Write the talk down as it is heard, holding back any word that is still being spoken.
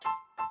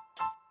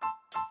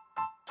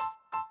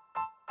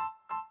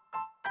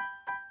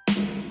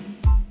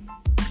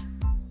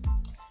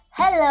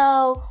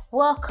Hello,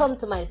 welcome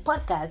to my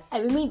podcast. I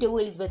remain the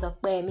Elizabeth of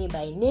me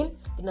by name,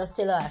 the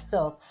Nostella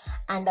herself,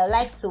 and I'd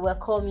like to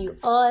welcome you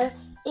all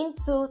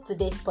into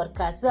today's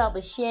podcast where I'll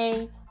be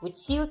sharing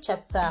with you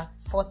chapter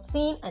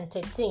 14 and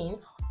 13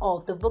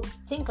 of the book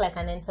Think Like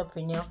an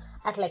Entrepreneur,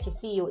 Act Like a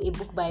CEO, a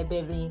book by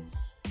Beverly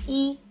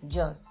E.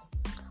 Jones.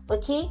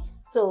 Okay,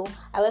 so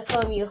I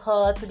welcome you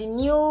all to the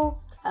new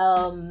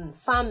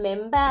fan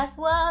members.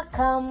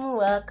 Welcome,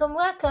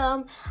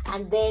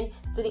 and then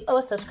to the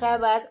old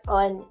subscribers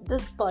on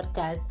this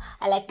podcast,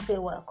 I like to say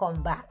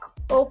welcome back.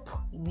 Hope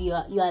you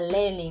are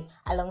learning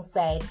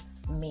alongside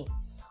me.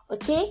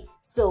 Okay,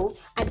 so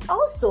and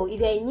also if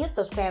you're a new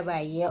subscriber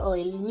here or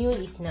a new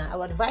listener, I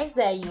would advise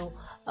that you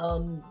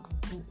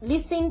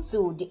listen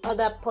to the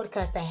other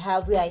podcast I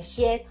have where I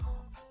share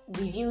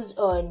reviews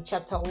on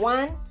chapter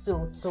 1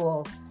 to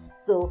 12.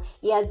 So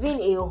it has been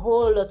a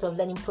whole lot of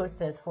learning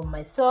process for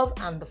myself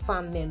and the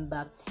fan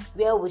member,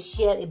 where we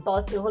share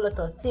about a whole lot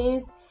of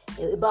things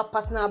about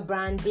personal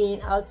branding,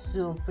 how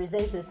to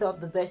present yourself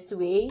the best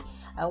way,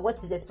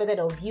 what is expected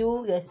of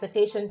you, your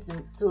expectation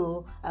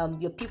to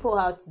your people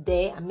out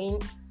there.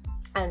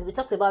 And we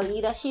talked about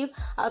leadership,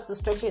 how to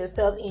structure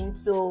yourself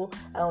into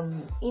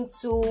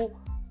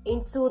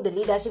the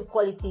leadership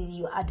qualities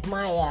you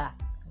admire.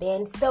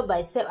 Then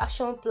step-by-step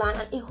action plan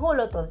and a whole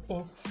lot of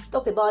things.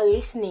 Talked about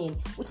listening,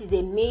 which is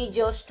a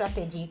major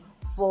strategy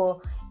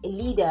for a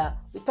leader.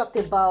 We talked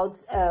about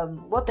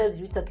what else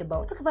did we talk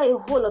about? We talked about a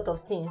whole lot of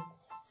things.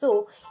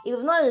 So if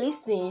you've not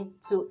listened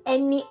to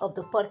any of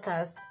the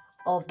podcasts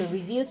of the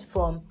reviews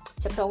from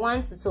chapter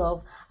 1 to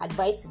 12, I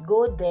advise to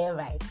go there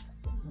right.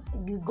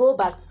 You go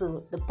back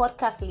to the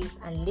podcast list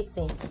and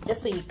listen,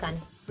 just so you can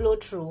flow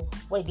through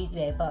what it is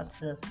we're about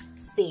to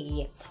say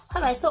here.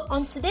 Alright, so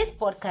on today's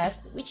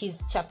podcast, which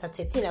is chapter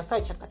 13, I'll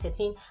start with chapter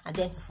 13 and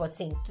then to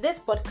 14. Today's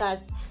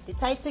podcast, the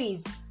title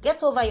is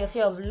Get Over Your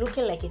Fear of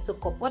Looking Like a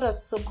Soak-Up. What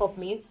does soak-up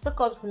mean?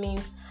 Soak-ups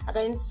means,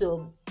 according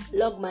to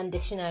Logman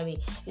Dictionary,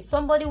 is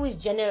somebody who would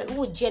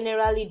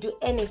generally do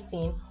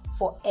anything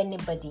for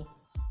anybody.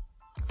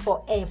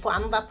 For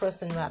another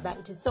person rather.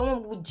 It is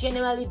someone who would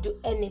generally do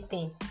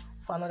anything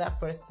for another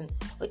person.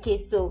 Okay,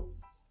 so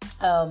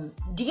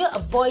do you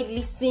avoid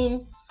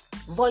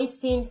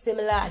voicing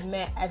similar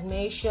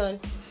admiration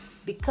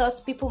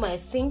because people might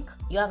think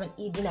you have an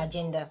hidden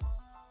agenda?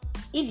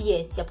 If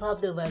yes, you're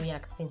probably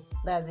overreacting.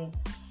 That's it.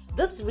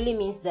 This really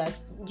means that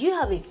do you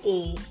have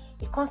a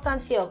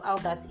constant fear of how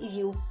that if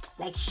you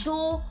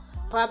show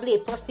probably a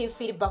positive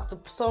feedback to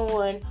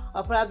someone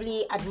or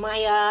probably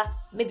admire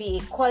maybe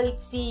a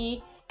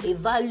quality, a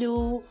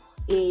value,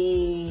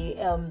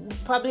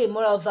 probably a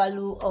moral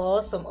value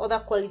or some other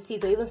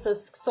qualities or even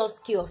soft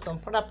skill of some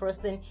other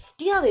person,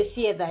 do you have a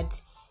fear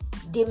that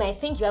they might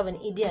think you have an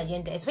hidden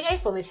agenda, especially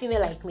from a female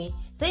like me?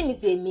 Saying it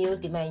to a male,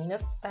 they might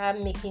start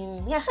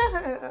making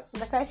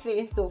start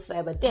feeling so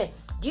fly. But then,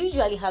 do you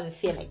usually have a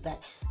fear like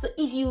that? So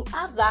if you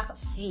have that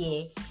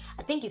fear,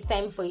 I think it's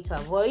time for you to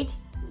avoid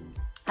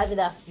having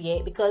that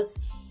fear, because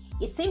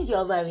it seems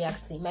you're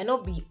overreacting. You might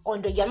not be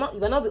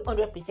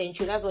 100%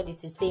 sure. That's what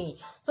this is saying.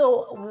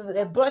 So we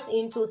were brought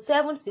into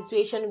 7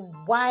 situations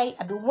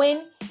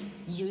when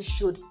you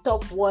should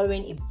stop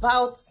worrying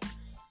about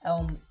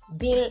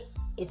being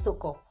a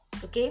soak-up.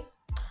 Okay.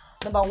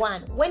 Number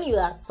 1, when you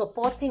are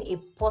supporting a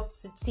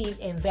positive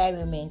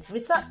environment,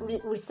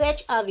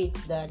 research have it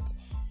that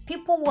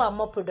people who are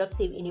more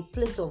productive in a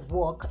place of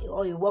work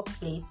or a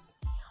workplace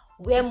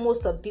where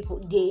most of the people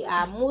they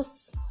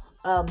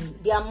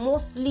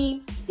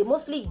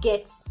mostly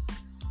get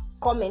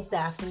comments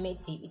that are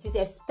affirmative. It is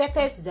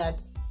expected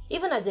that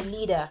even as a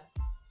leader,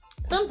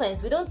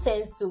 sometimes we don't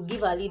tend to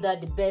give our leader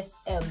the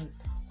best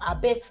our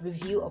best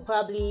review or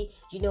probably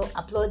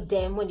applaud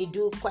them when they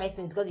do quiet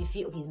things because you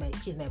feel okay,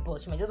 she's my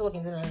boss, she might just walk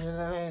into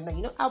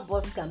how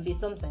boss can be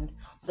sometimes.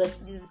 But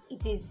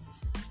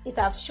it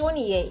has shown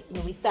here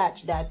in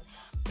research that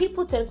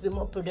people tend to be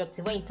more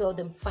productive when you tell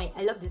them, fine,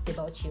 I love this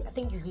about you, I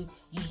think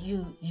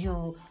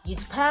you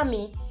inspire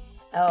me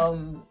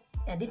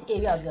in this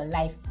area of your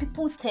life.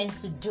 People tend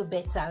to do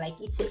better.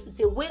 It's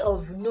a way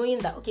of knowing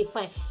that, okay,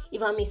 fine,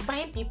 if I'm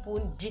inspiring people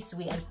this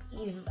way and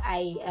if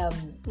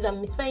I'm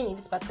inspiring in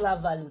this particular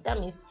value, that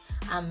means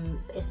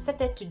I'm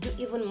expected to do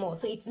even more.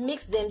 So it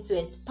makes them to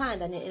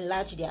expand and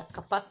enlarge their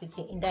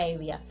capacity in that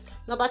area.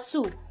 Number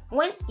 2,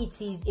 when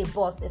it is a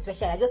boss,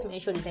 especially, I just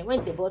mentioned it, when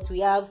it's a boss,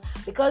 we have,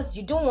 because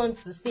you don't want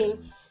to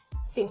seem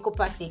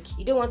syncopathic,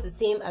 you don't want to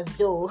seem as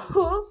though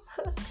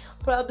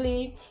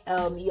probably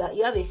you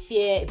have a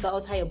fear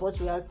about how your boss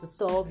reacts to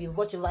stuff. You've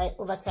watched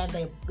over time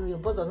that your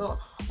boss does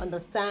not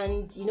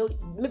understand,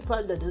 maybe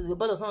probably that your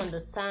boss does not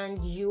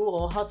understand you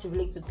or how to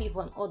relate to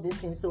people and all these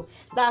things. So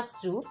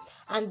that's true.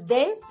 And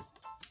then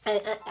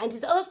and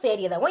it's also said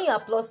here that when you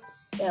applaud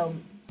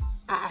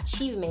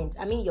achievement,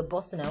 your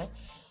boss now,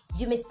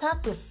 you may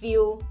start to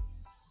feel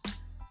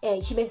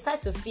she may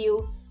start to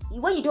feel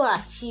when you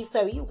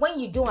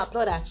don't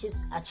applaud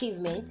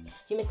achievement,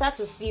 you may start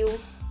to feel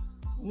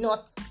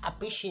not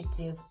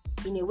appreciative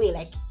in a way,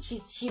 like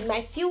she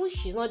might feel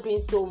she's not doing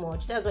so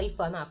much. That's why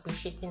people are not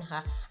appreciating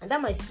her, and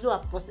that might slow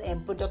her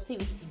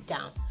productivity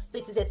down. So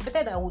it is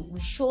expected that we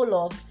show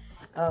love,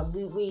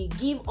 we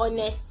give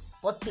honest,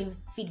 positive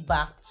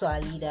feedback to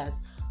our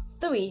leaders.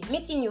 3,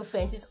 meeting new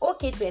friends. It's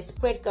okay to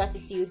express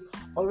gratitude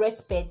or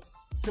respect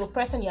to a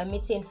person you're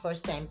meeting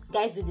first time.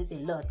 Guys do this a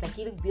lot. Like,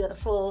 you look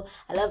beautiful.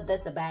 I love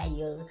this about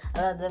you.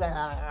 I love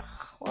that.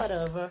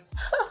 Whatever.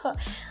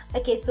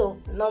 Okay, so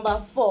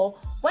number 4,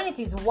 when it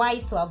is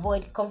wise to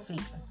avoid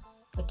conflict.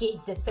 Okay,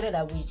 it's expected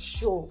that we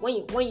show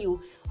especially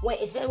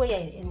when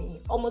you're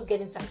almost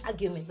getting into an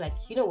argument. Like,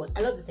 you know what?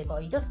 I love this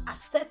about you. Just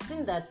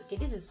accepting that. Okay,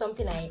 this is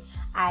something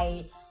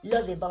I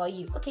love about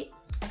you. Okay,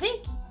 I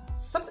think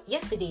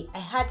yesterday I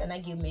had an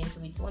argument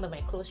with one of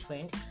my close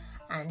friends,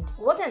 and it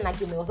wasn't an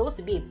argument, it was supposed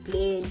to be a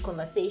plain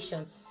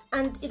conversation,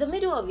 and in the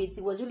middle of it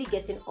was really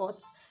getting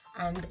hot,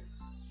 and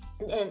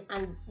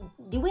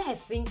the way I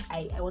think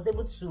I was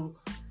able to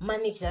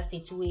manage that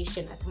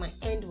situation at my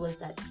end was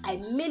that I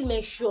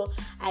made sure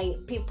I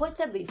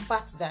pinpointed the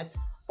fact that,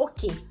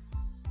 okay,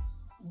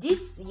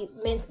 this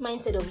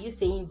mindset of you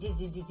saying this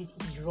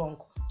is wrong.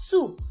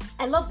 2,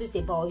 I love this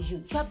about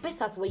you. You are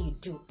best at what you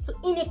do. So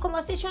in a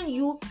conversation,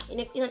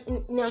 in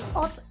an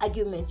hot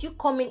argument, you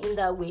coming in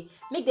that way,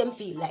 make them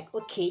feel like,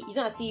 okay, it's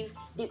not as if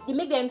they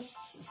make them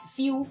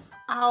feel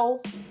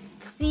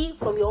see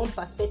from your own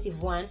perspective,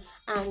 one,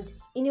 and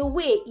in a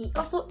way, it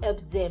also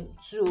helps them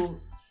to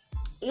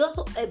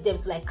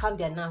like calm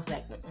their nerves.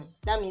 Like,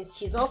 that means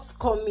she's not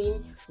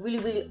coming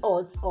really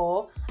hot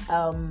or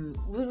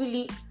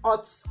really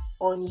hot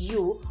on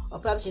you, or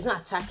probably she's not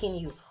attacking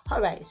you.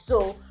 All right,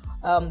 so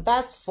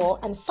that's 4.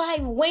 And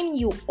 5, when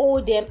you owe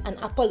them an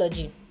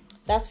apology.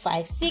 That's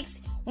 5. 6,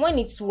 when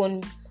it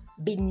won't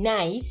be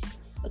nice.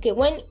 Okay,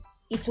 when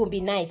it won't be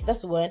nice,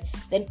 that's 1.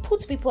 Then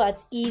put people at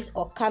ease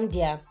or calm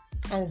their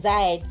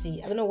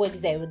anxiety. I don't know what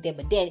is I wrote there,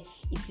 but then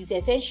it is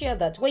essential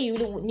that when you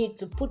really need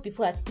to put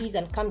people at ease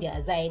and calm their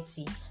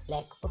anxiety,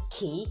 like,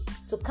 okay,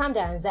 to calm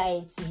their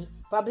anxiety,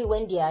 probably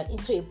when they are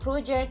into a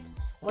project,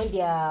 when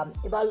they are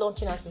about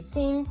launching out a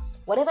team,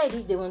 whatever it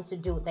is they want to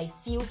do, they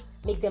feel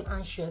makes them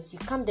anxious, you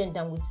calm them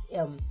down with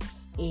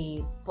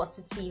a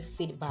positive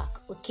feedback.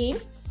 Okay,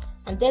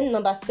 and then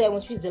number 7,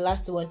 which is the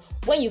last one,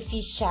 when you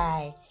feel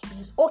shy, it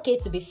is okay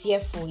to be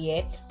fearful,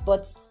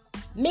 but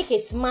make a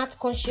smart,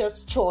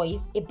 conscious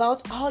choice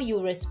about how you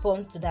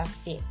respond to that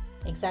fear.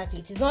 Exactly,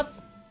 it is not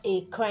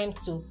a crime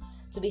to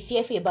be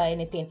fearful about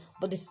anything,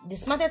 but the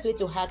smartest way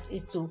to act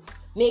is to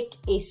make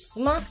a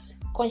smart,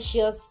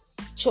 conscious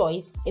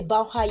choice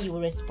about how you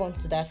will respond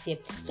to that fear.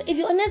 So if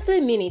you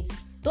honestly mean it,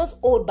 don't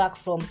hold back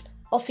from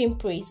offering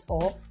praise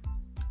or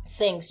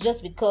thanks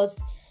just because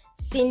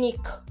cynic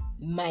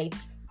might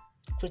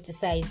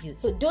criticize you.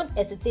 So don't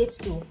hesitate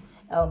to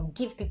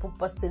give people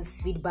positive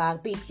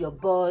feedback, be it your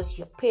boss,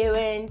 your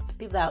parents,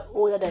 people that are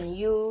older than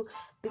you,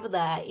 people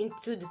that are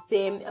into the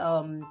same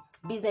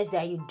business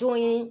that you're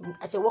doing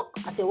at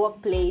your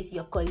workplace,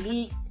 your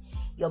colleagues,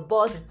 your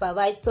boss, your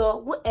supervisor,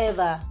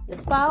 whoever, your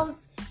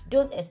spouse.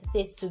 Don't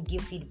hesitate to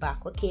give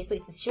feedback. Okay, so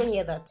it is shown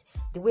here that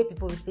the way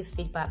people receive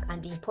feedback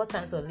and the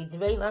importance of it, the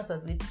relevance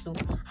of it to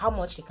how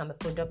much they can be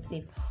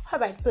productive. All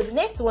right, so the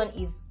next one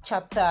is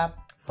chapter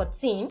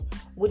 14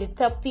 with the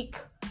topic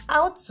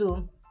how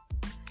to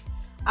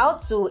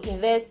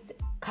invest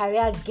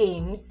career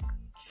gains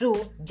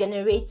to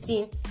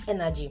generating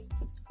energy.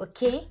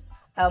 Okay,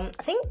 I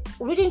think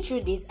reading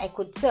through this, I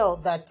could tell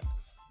that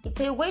it's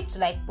a way to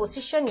like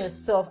position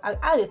yourself and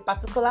have a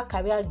particular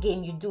career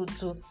game you do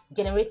to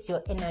generate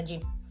your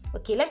energy.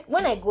 Okay,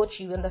 when I go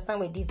through, you understand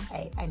what this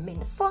I mean.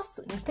 The first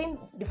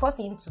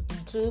thing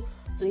to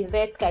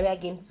invest career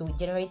game to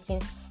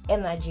generating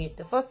energy,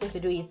 the first thing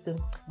to do is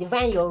to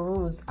define your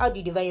rules. How do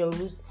you define your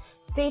rules?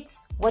 State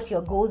what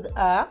your goals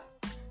are,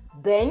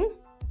 then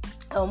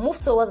move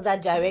towards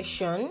that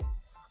direction.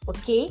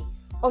 Okay,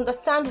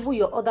 understand who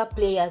your other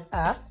players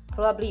are,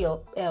 probably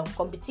your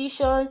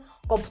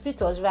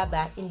competitors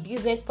rather in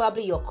business,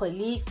 probably your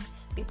colleagues,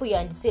 people you're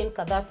in the same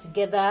cater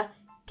together,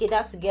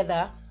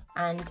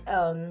 and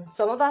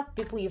some other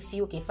people you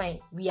feel, okay, fine,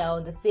 we are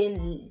on the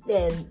same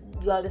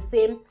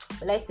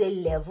let's say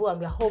level, and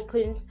we are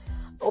hoping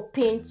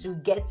to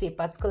get to a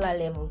particular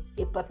level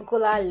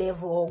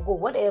or go,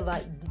 whatever,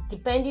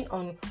 depending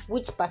on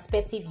which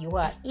perspective you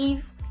are.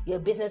 If you're a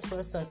business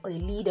person or a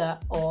leader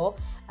or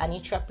an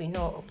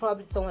entrepreneur or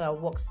probably someone that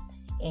works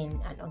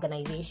in an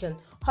organization.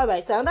 All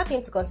right, so another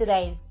thing to consider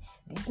is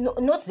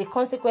note the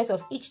consequence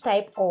of each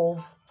type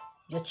of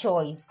your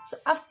choice. So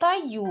after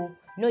you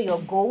know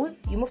your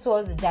goals, you move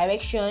towards the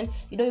direction,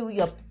 you know who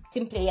your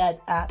team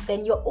players are,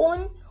 then your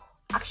own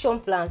action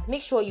plans,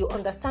 make sure you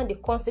understand the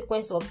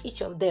consequence of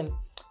each of them.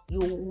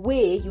 You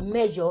weigh, you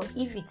measure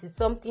if it is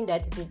something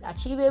that it is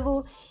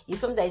achievable, if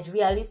something that is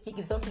realistic,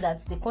 if something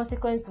that the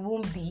consequence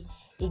won't be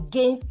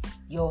against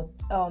your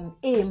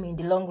aim in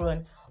the long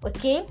run.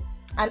 Okay,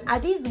 and are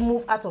these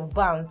move out of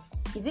bounds?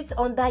 Is it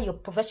under your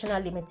professional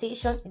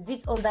limitation? Is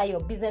it under your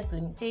business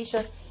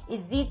limitation?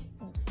 Is it,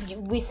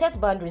 we set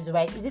boundaries,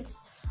 right? Is it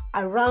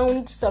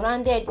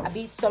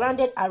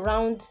surrounded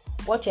around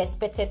what you're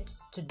expected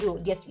to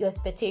do, your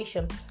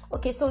expectation.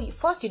 Okay, so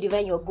first you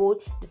define your goal.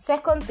 The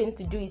second thing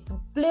to do is to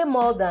play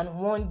more than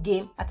one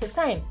game at a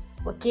time.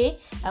 Okay,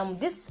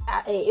 this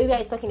area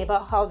is talking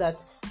about how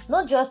that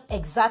not just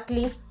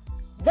excelling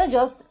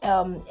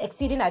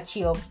at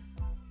your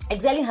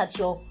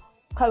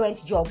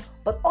current job,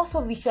 but also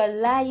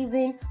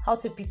visualizing how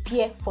to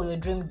prepare for your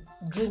dream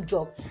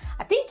job.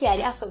 I think I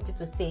have something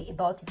to say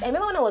about it. I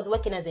remember when I was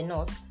working as a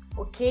nurse,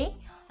 okay,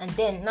 and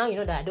then now you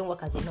know that I don't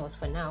work as a nurse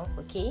for now,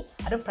 okay.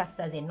 I don't practice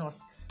as a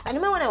nurse. I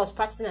remember when I was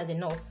practicing as a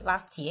nurse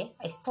last year.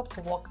 I stopped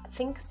work, I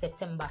think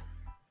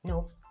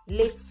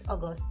late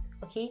August,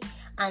 okay,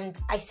 and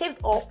I saved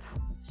up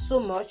so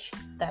much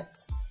that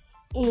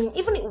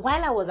even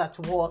while I was at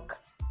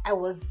work,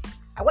 all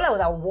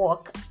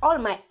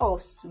my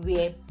offs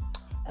were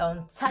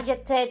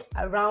targeted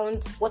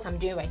around what I'm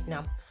doing right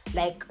now.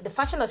 Like the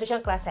fashion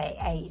illustration class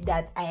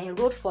that I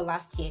enrolled for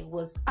last year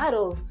was out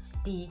of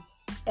the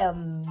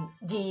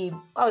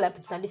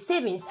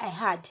savings I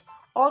had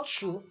all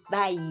through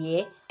that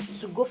year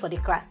to go for the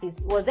classes.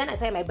 It was then I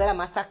started my brother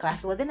master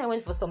class. It was then I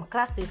went for some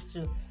classes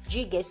too. Do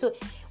you get? So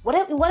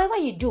whatever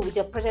you do with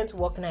your present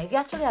work now, if you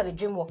actually have a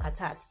dream work at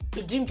heart,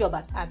 a dream job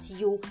at heart,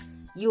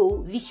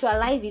 you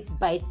visualize it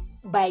by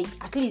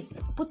at least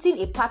putting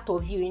a part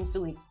of you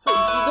into it. So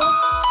you don't,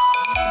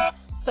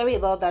 sorry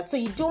about that. So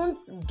you don't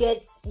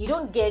get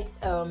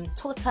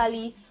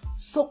totally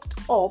soaked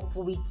up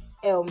with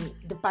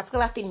the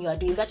particular thing you are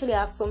doing. You actually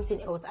have something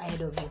else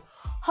ahead of you.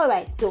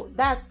 Alright, so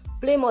that's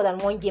play more than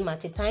one game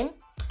at a time.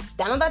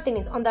 The another thing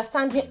is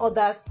understanding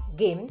others'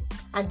 game,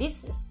 and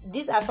this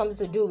has something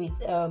to do with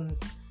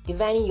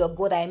defining your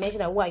goal that I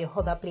mentioned, and who are your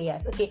other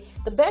players. Okay,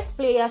 the best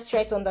players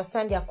try to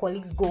understand their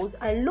colleagues' goals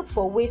and look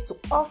for ways to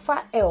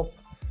offer help.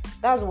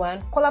 That's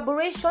one.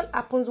 Collaboration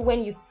happens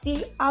when you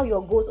see how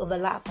your goals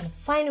overlap and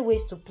find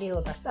ways to play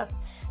others.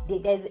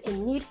 There's a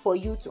need for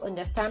you to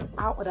understand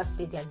how others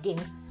play their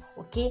games.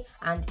 Okay,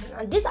 and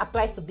this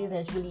applies to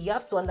business. Really, you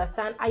have to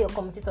understand how your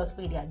competitors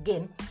play their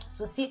game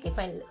to see, okay,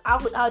 fine,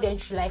 how then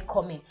should I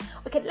come in.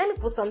 Okay, let me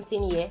put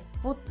something here.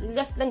 Let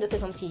me just say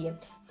something here.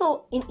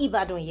 So in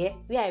Ibadan here,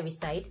 where I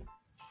reside,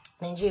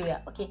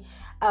 Nigeria, okay,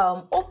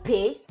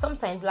 Opay,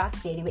 sometimes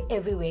last year they were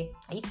everywhere.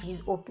 I used to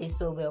use Opay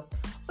so well.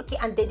 Okay,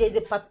 and there's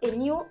a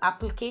new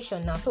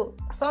application now. So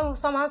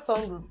somehow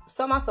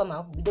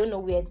we don't know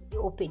where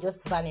Opay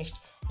just vanished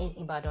in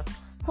Ibadan.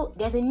 So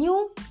there's a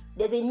new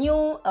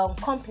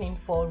company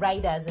for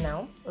riders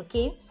now,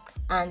 okay,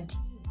 and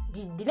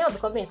the name of the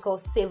company is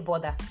called Safe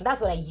Border.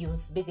 That's what I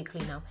use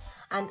basically now.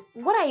 And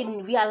what I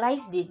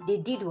realized they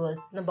did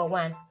was, number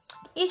one,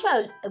 the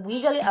issue we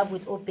usually have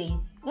with Opay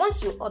is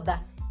once you order,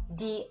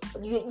 you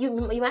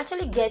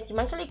actually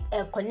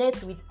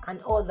connect with an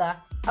order.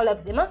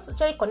 You must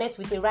actually connect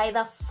with a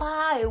rider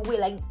far away,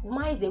 like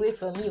miles away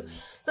from you.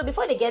 So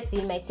before they get to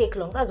you, it might take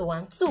long. That's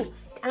one. Two,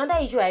 another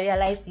issue I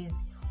realized is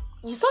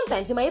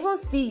sometimes you might even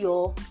see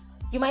your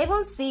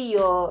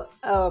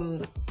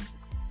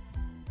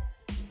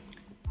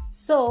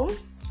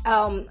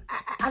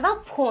at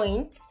that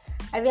point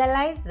I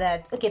realized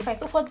that, okay, fine,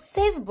 so for the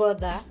Safe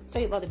Border,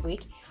 sorry about the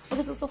break.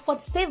 Okay, so for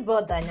the Safe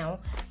Border now,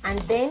 and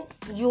then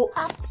you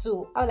have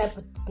to, how will I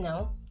put it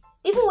now,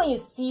 even when you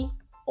see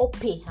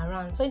Opay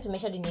around, sorry to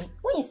mention the name,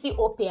 when you see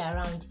Opay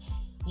around,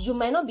 you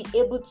might not be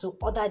able to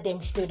order them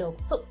straight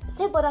up. So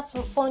Safe Border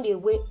found a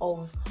way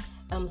of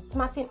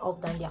smarting up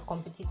than their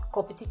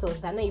competitors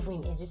that are not even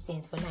in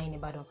existence for now in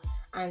Ibadan.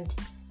 And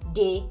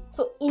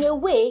so in a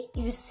way,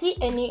 if you see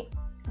any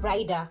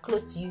rider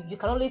close to you, you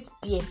can always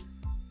pay.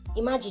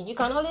 Imagine, you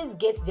can always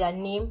get their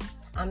name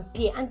and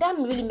pay, and that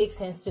really makes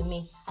sense to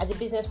me as a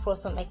business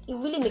person. Like, it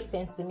really makes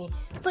sense to me.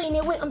 So in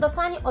a way,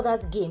 understanding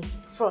others' game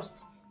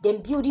first,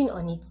 then building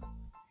on it,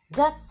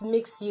 that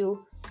makes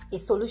you a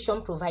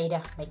solution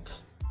provider. Like,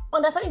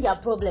 understanding their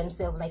problem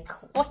self, like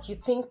what you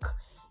think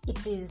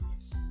it is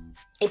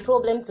a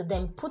problem to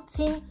them,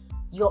 putting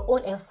your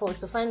own effort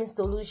to finding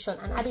solution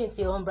and adding it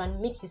to your own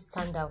brand makes you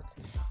stand out.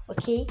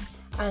 Okay,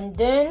 and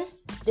then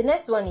the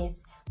next one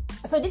is,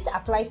 so this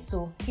applies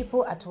to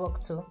people at work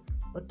too.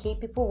 Okay,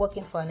 people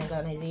working for an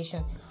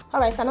organization.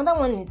 All right, another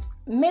one is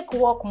make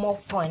work more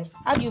fun.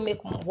 How do you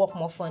make work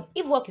more fun?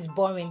 If work is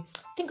boring,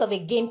 think of a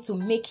game to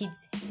make it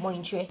more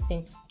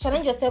interesting.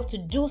 Challenge yourself to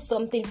do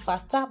something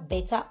faster,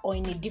 better, or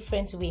in a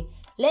different way.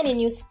 Learn a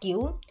new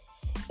skill.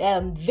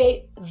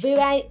 Varieties,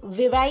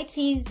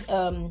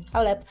 how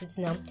will I put it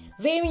now?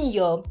 Varying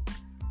your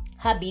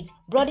habits,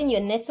 broaden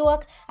your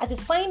network. As you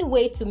find a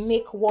way to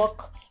make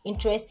work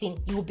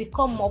interesting, you will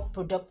become more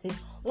productive.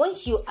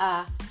 Once you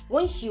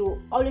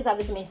always have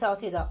this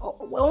mentality that,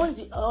 once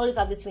you always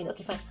have this feeling,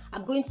 okay, fine,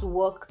 I'm going to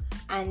work,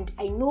 and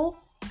I know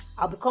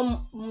I'll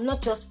become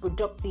not just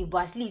productive,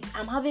 but at least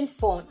I'm having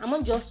fun. I'm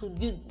not just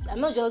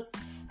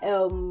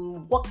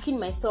working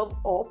myself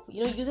up,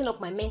 using up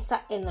my mental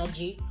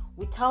energy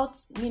without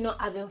me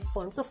not having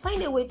fun. So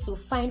find a way to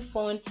find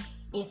fun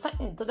in fact,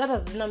 that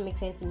does not make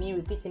sense to me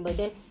repeating, but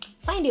then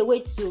find a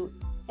way to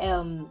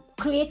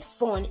create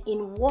fun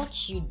in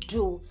what you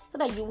do so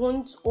that you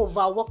won't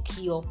overwork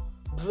your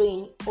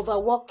brain,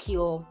 overwork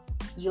your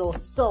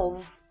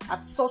yourself,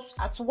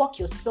 at work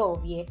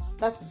yourself. Yeah,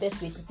 that's the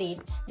best way to say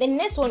it. The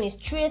next one is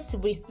trace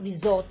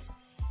results.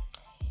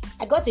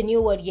 I got a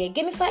new word here.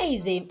 Gamify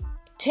is a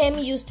term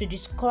used to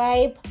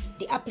describe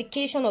the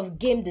application of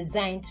game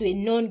design to a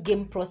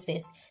non-game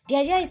process. The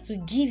idea is to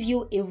give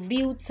you a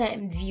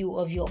real-time view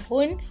of your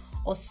own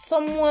or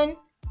someone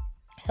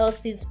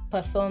else's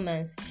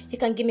performance. You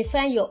can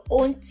gamify your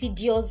own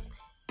tedious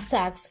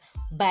tasks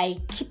by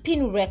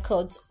keeping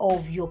records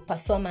of your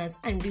performance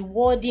and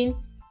rewarding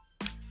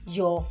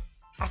your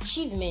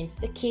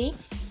achievements. Okay,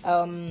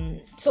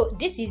 so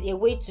this is a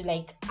way to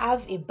like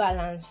have a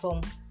balance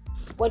from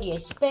what you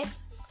expect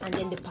and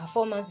then the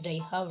performance that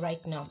you have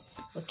right now.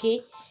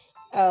 Okay,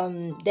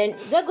 then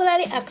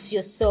regularly ask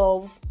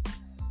yourself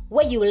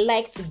where you would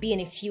like to be in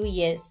a few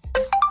years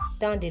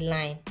down the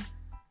line,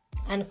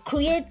 and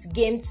create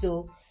games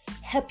to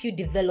help you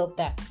develop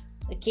that.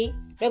 Okay,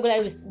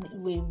 regularly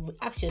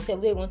ask yourself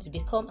where you want to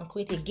become and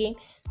create a game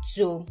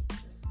to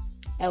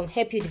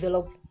help you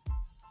develop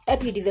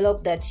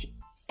that.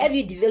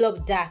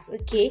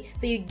 Okay,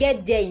 so you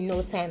get there in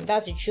no time.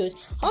 That's the truth.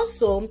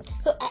 Also,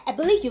 so I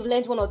believe you've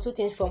learned one or two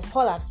things from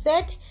all I've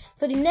said.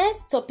 So the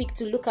next topic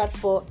to look out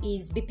for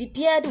is be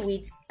prepared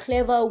with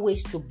clever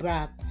ways to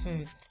brag.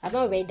 I've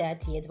not read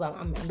that yet, but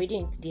I'm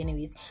reading it today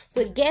anyways.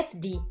 So get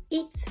the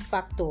it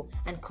factor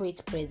and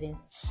create presence.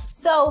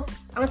 So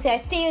until I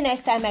see you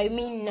next time, I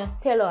remain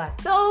Nostello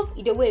herself,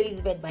 Idowu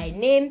Elizabeth by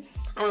name,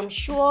 and I'm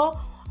sure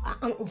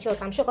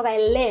because I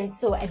learned,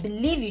 so I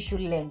believe you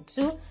should learn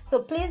too. So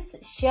please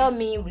share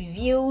me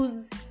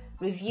reviews,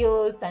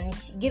 and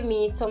give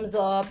me thumbs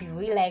up if you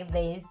really like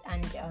this,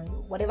 and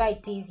whatever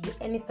it is,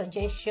 any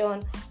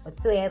suggestion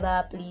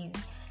whatsoever, please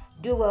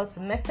do well to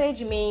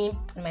message me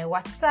on my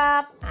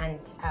WhatsApp and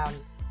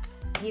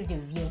give the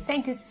review.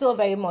 Thank you so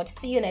very much.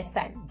 See you next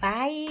time.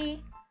 Bye.